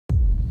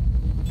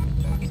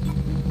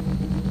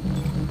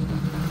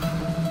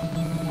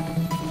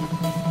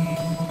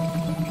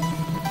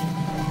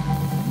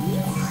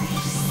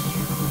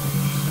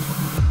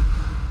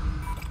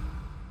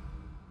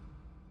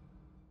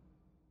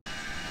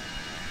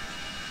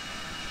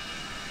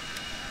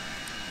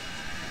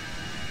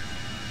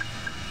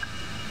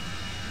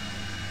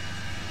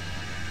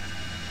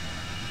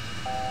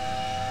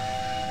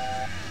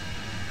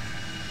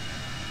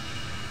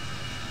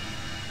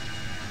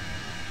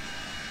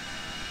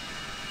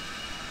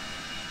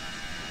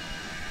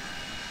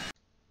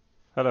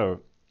Hello,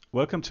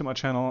 welcome to my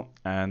channel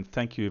and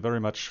thank you very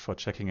much for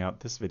checking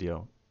out this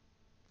video.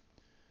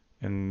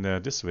 In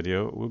this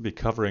video we'll be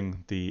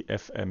covering the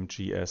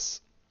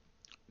FMGS,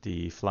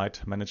 the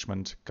Flight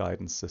Management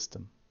Guidance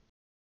System.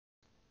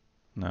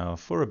 Now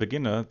for a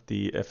beginner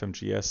the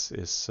FMGS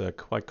is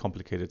quite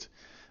complicated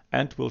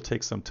and will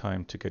take some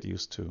time to get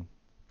used to.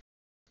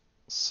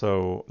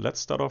 So let's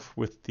start off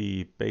with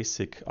the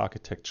basic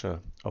architecture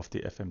of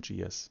the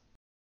FMGS.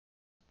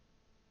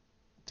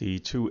 The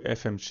two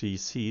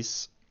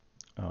FMGCs,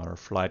 our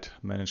Flight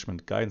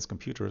Management Guidance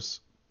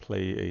Computers,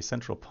 play a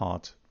central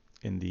part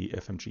in the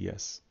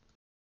FMGS.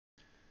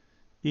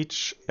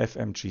 Each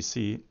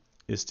FMGC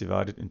is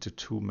divided into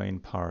two main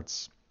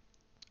parts,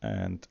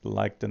 and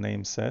like the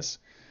name says,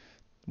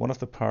 one of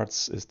the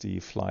parts is the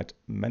flight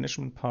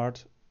management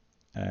part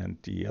and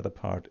the other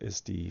part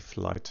is the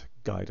flight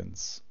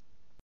guidance.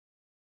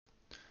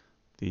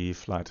 The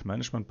flight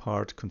management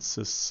part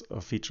consists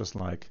of features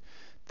like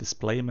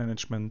display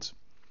management,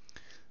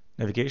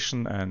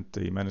 navigation and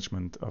the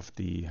management of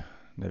the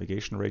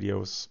navigation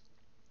radios,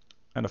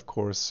 and of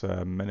course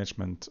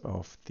management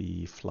of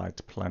the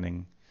flight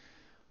planning.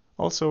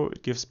 Also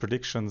it gives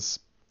predictions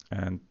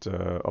and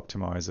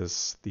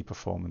optimizes the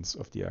performance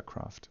of the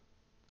aircraft.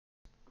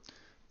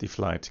 The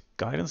flight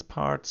guidance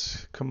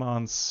part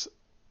commands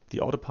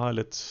the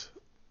autopilot,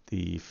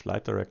 the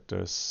flight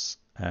directors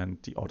and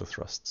the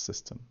autothrust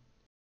system.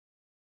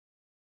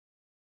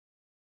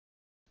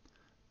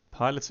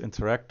 Pilots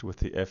interact with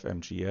the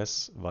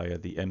FMGS via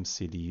the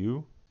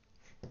MCDU,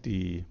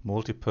 the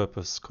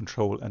Multipurpose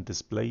Control and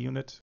Display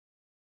Unit,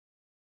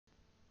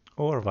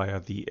 or via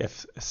the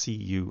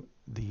FCU,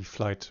 the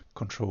Flight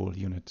Control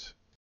Unit.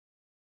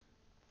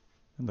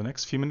 In the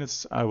next few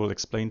minutes I will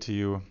explain to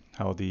you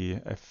how the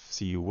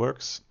FCU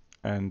works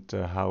and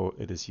how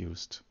it is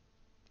used.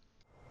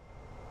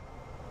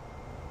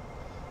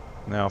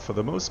 Now for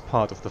the most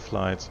part of the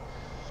flight,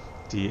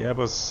 the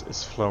Airbus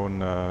is flown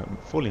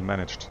fully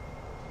managed,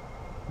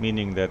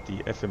 meaning that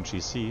the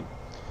FMGC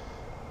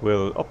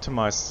will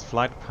optimize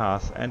flight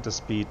path and the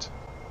speed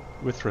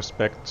with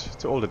respect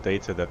to all the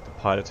data that the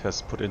pilot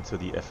has put into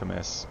the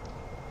FMS.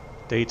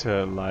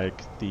 Data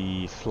like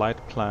the flight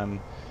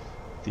plan,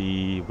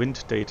 the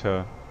wind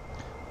data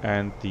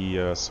and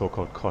the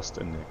so-called cost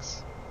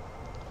index.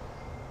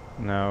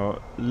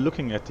 Now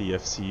looking at the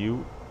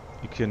FCU,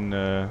 you can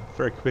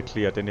very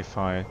quickly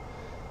identify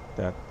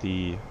that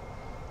the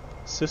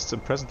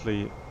system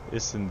presently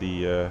is in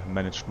the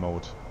managed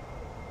mode.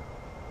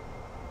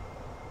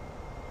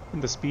 In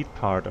the speed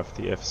part of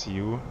the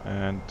FCU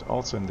and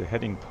also in the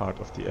heading part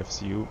of the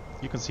FCU,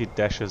 you can see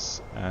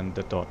dashes and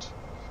the dot.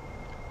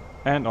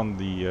 And on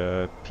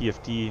the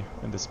PFD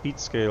and the speed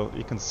scale,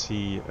 you can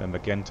see a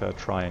magenta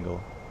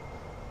triangle.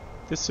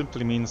 This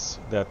simply means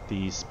that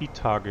the speed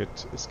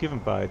target is given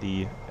by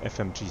the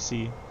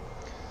FMGC. You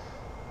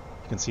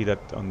can see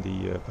that on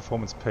the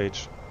performance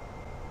page.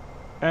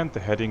 And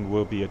the heading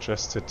will be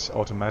adjusted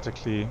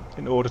automatically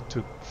in order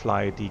to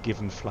fly the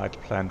given flight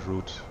planned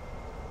route.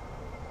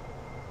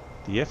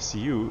 The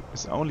FCU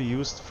is only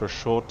used for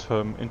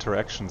short-term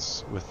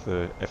interactions with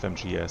the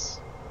FMGS.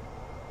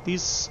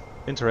 These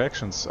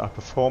interactions are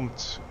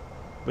performed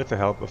with the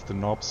help of the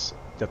knobs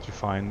that you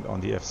find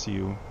on the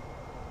FCU.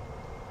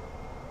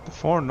 The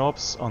four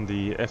knobs on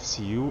the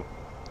FCU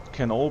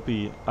can all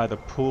be either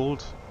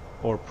pulled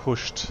or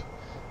pushed,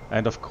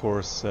 and of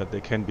course they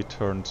can be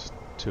turned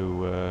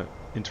to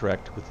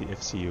interact with the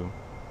FCU.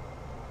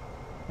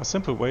 A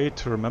simple way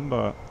to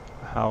remember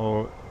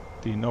how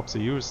the knobs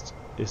are used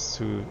is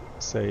to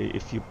say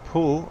if you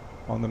pull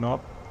on the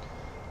knob,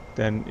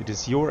 then it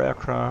is your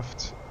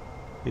aircraft.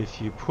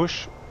 If you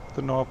push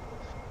the knob,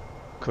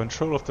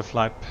 control of the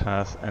flight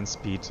path and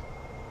speed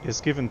is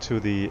given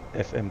to the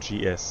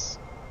FMGS.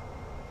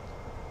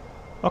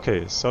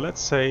 Okay, so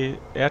let's say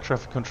air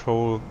traffic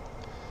control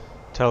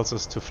tells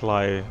us to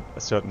fly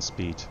a certain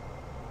speed.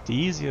 The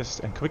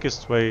easiest and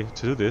quickest way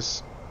to do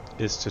this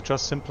is to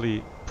just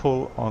simply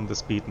pull on the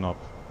speed knob.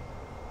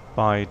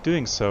 By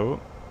doing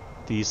so,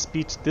 the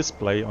speed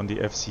display on the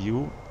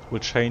FCU will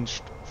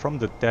change from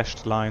the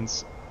dashed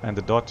lines and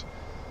the dot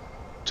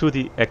to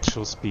the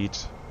actual speed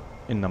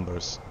in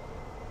numbers.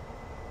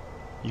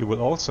 You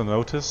will also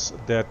notice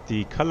that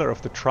the color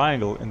of the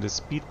triangle in the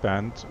speed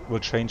band will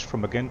change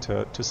from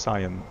magenta to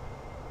cyan.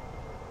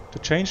 To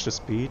change the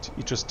speed,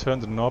 you just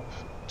turn the knob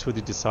to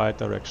the desired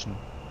direction.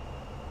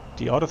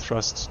 The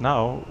autothrust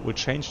now will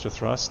change the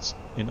thrust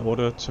in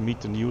order to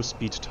meet the new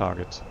speed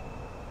target.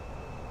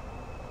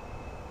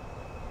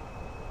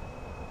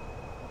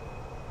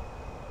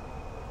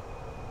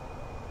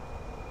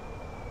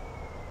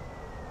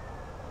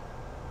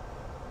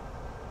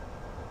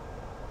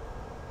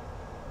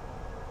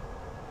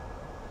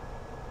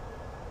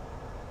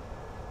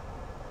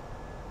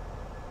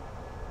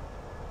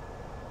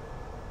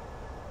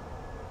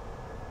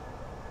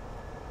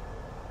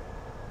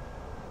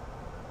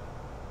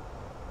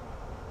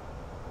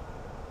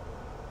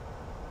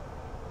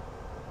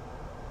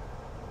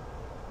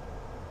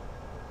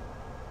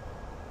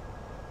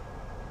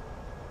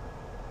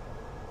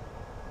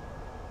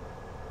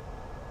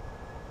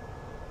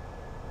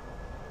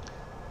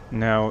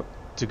 Now,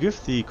 to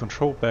give the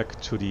control back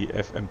to the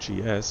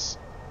FMGS,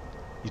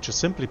 you just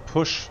simply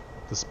push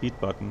the speed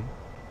button,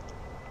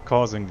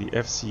 causing the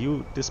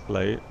FCU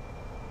display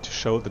to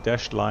show the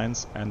dashed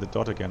lines and the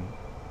dot again,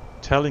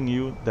 telling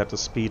you that the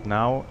speed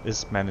now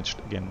is managed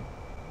again.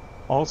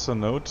 Also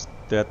note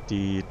that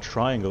the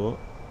triangle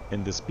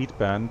in the speed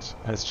band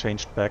has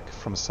changed back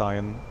from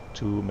cyan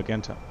to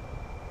magenta.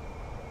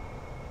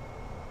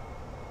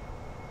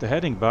 The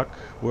heading bug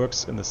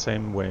works in the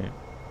same way.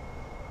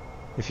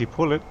 If you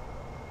pull it,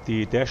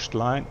 the dashed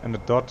line and the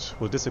dot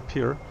will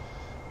disappear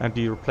and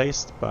be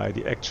replaced by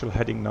the actual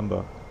heading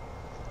number.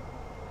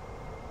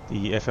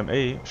 The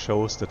FMA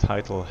shows the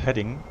title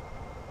heading,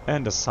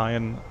 and a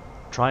cyan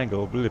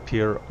triangle will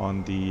appear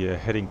on the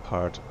heading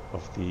part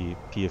of the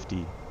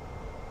PFD.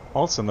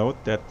 Also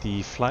note that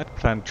the flight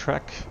plan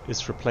track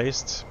is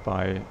replaced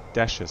by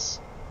dashes.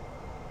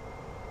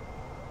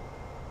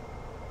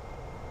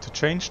 To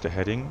change the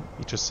heading,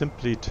 you just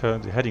simply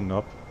turn the heading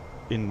knob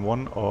in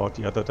one or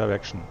the other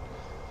direction.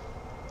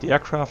 The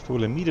aircraft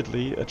will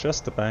immediately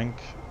adjust the bank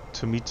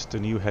to meet the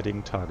new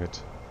heading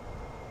target.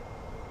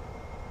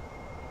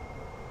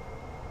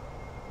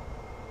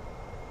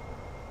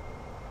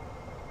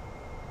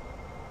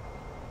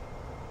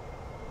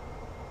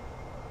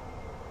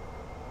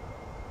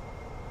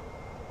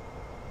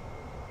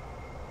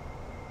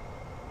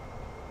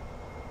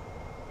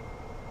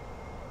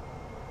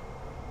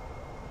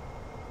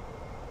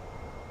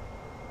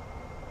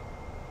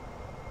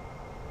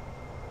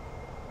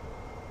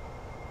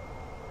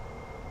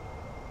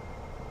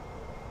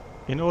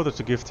 In order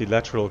to give the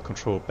lateral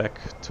control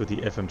back to the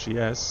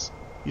FMGS,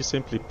 you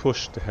simply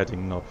push the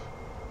heading knob.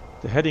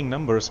 The heading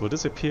numbers will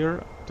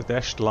disappear, the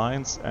dashed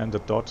lines and the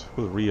dot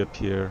will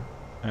reappear,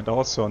 and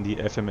also on the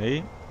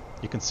FMA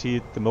you can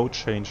see the mode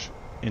change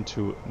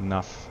into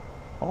nav.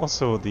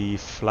 Also the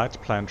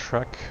flight plan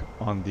track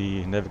on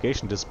the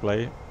navigation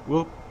display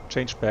will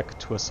change back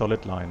to a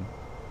solid line.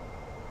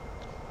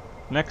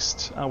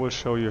 Next I will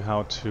show you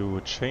how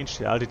to change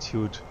the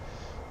altitude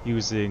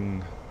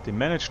using the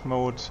managed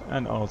mode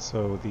and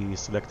also the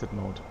selected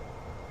mode.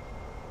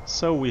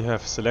 So we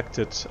have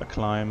selected a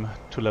climb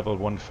to level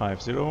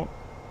 150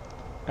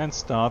 and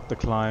start the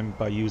climb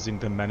by using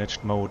the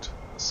managed mode,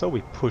 so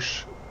we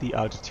push the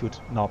altitude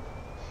knob.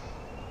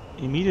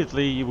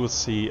 Immediately you will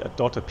see a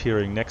dot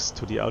appearing next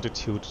to the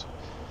altitude,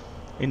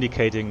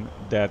 indicating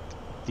that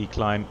the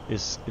climb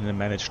is in a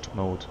managed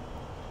mode.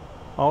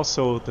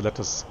 Also the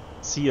letters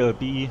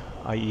CLB,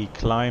 i.e.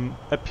 climb,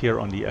 appear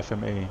on the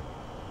FMA.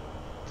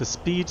 The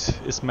speed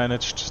is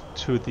managed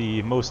to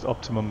the most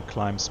optimum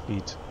climb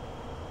speed,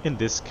 in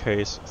this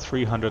case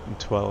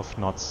 312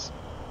 knots.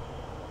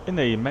 In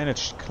a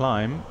managed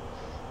climb,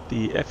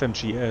 the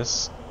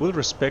FMGS will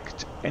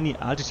respect any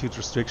altitude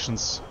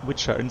restrictions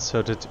which are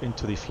inserted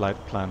into the flight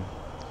plan.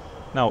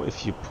 Now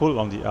if you pull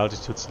on the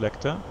altitude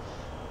selector,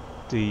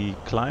 the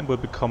climb will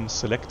become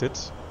selected,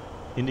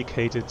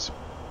 indicated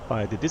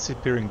by the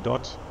disappearing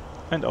dot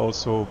and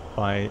also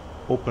by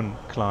open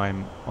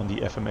climb on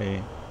the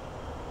FMA.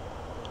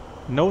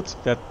 Note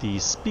that the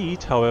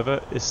speed,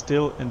 however, is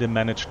still in the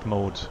managed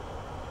mode.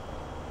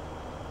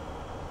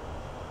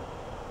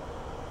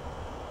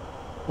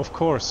 Of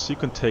course, you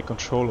can take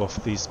control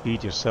of the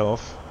speed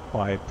yourself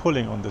by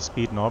pulling on the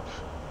speed knob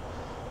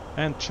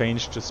and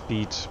change the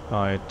speed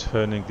by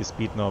turning the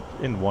speed knob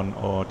in one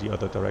or the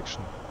other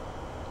direction.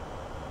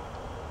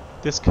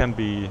 This can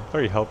be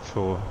very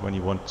helpful when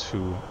you want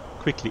to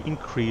quickly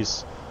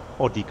increase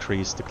or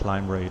decrease the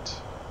climb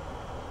rate.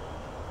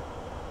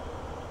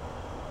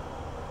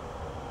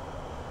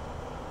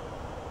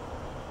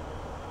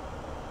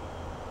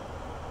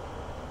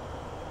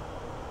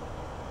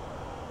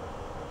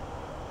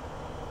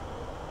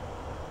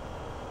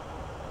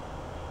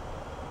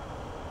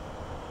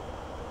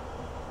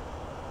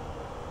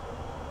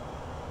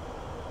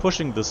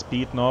 Pushing the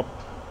speed knob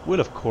will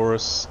of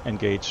course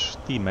engage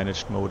the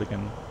managed mode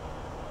again.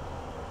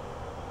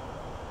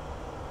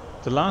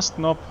 The last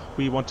knob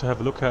we want to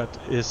have a look at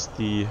is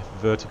the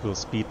vertical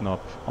speed knob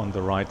on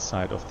the right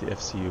side of the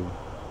FCU.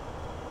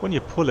 When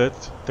you pull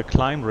it, the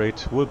climb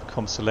rate will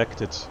become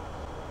selected,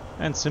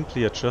 and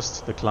simply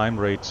adjust the climb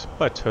rate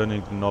by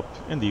turning the knob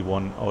in the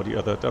one or the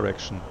other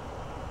direction.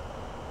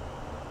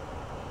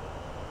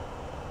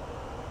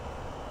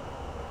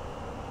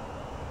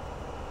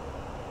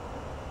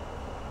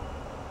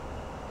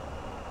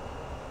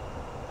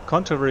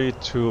 Contrary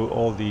to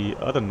all the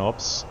other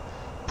knobs,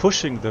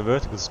 pushing the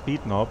vertical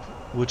speed knob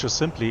will just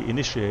simply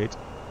initiate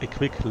a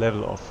quick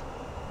level off.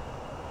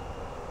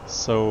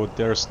 So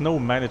there's no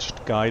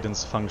managed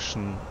guidance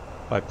function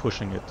by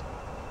pushing it.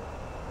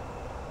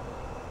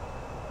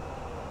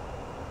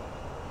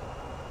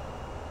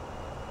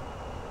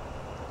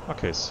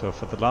 Okay, so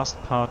for the last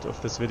part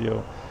of this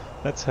video,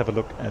 let's have a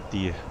look at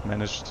the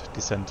managed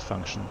descent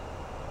function.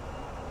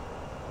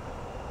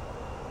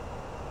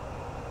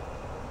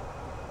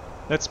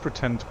 Let's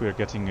pretend we are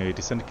getting a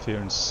descent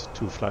clearance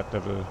to flight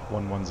level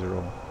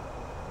 110.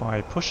 By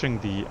pushing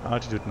the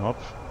altitude knob,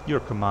 you're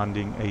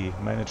commanding a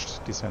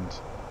managed descent.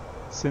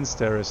 Since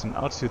there is an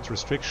altitude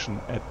restriction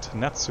at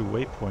Natsu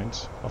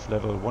waypoint of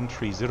level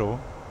 130,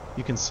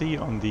 you can see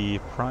on the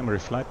primary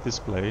flight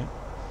display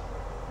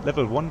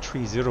level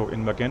 130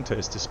 in magenta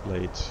is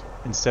displayed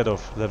instead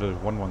of level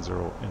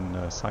 110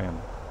 in cyan.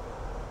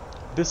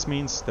 This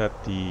means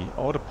that the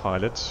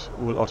autopilot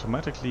will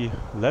automatically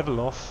level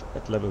off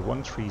at level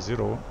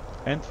 130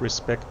 and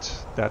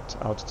respect that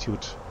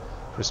altitude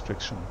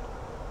restriction.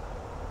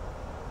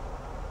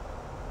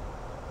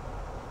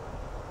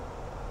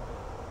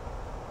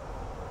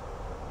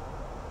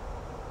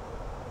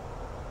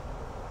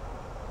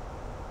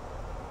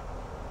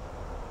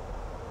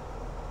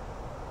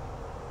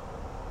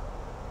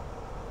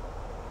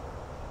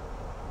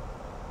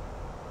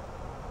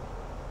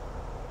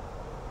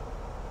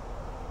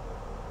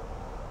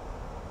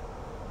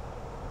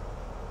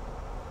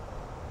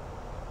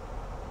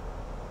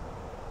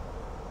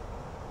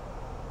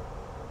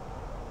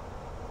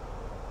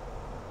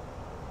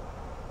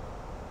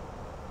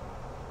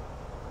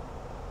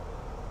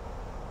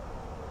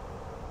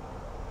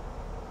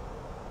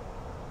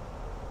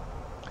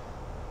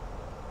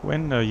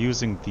 When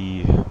using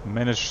the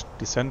manage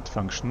descent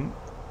function,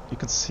 you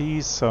can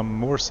see some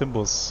more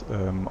symbols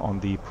on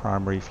the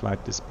primary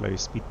flight display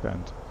speed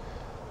band.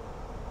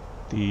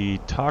 The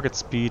target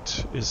speed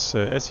is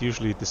as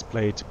usually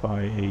displayed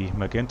by a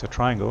magenta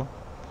triangle,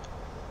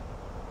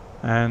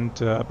 and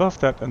above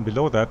that and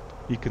below that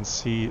you can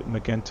see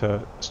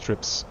magenta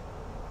strips.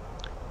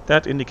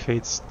 That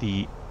indicates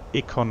the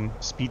econ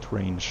speed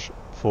range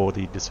for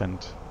the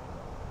descent.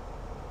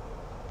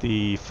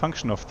 The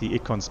function of the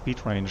econ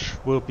speed range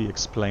will be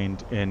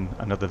explained in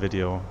another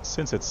video,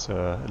 since it's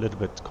a little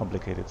bit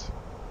complicated.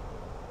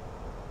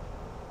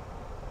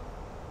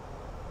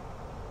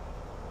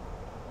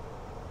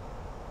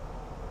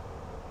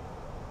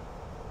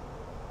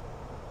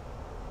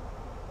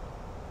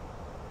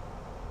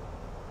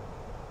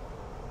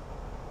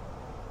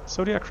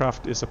 So the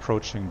aircraft is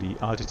approaching the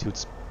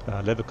altitude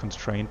level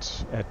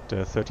constraint at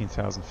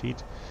 13,000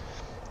 feet.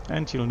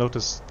 And you'll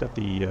notice that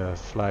the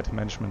flight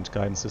management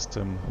guidance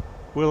system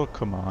will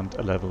command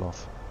a level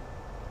off.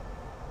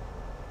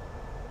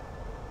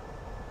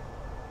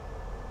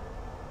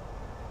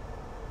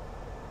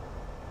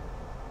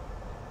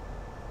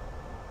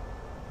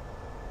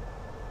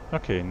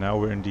 Okay, now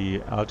we're in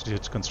the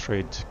altitude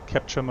constraint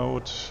capture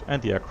mode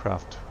and the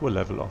aircraft will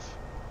level off.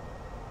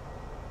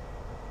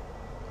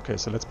 Okay,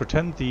 so let's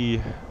pretend the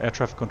air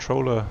traffic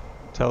controller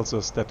tells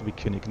us that we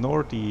can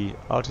ignore the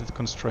altitude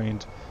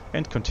constraint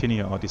and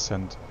continue our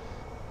descent.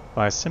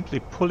 By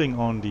simply pulling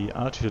on the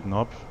altitude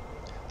knob,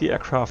 the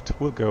aircraft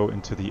will go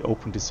into the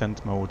open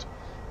descent mode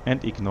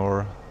and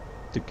ignore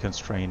the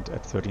constraint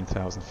at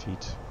 13,000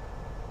 feet.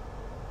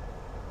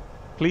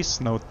 Please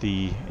note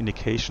the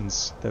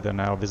indications that are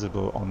now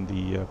visible on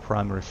the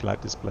primary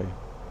flight display.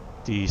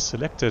 The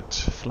selected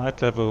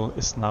flight level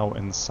is now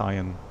in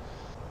cyan,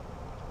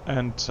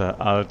 and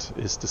Alt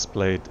is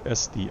displayed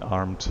as the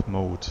armed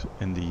mode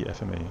in the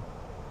FMA.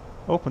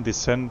 Open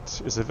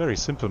descent is a very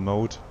simple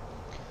mode.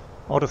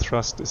 Auto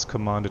thrust is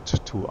commanded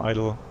to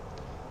idle,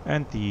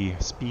 and the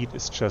speed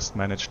is just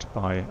managed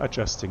by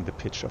adjusting the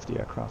pitch of the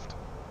aircraft.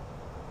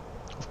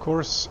 Of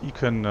course, you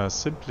can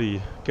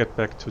simply get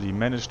back to the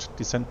managed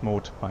descent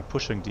mode by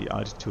pushing the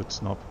altitude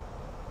knob.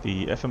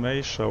 The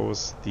FMA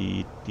shows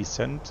the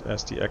descent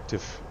as the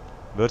active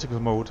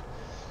vertical mode,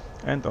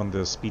 and on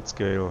the speed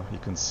scale you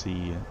can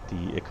see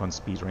the econ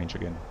speed range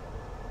again.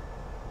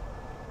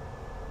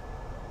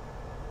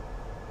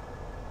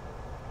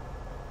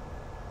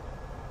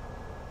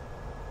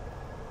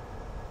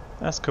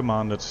 As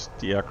commanded,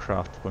 the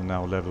aircraft will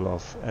now level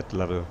off at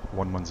level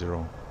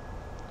 110.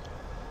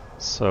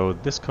 So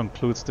this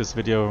concludes this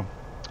video.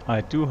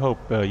 I do hope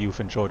you've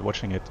enjoyed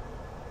watching it,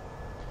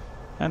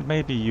 and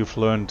maybe you've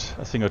learned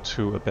a thing or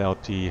two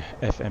about the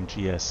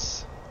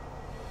FMGS.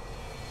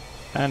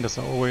 And as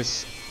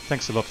always,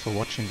 thanks a lot for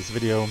watching this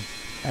video,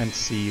 and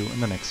see you in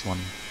the next one.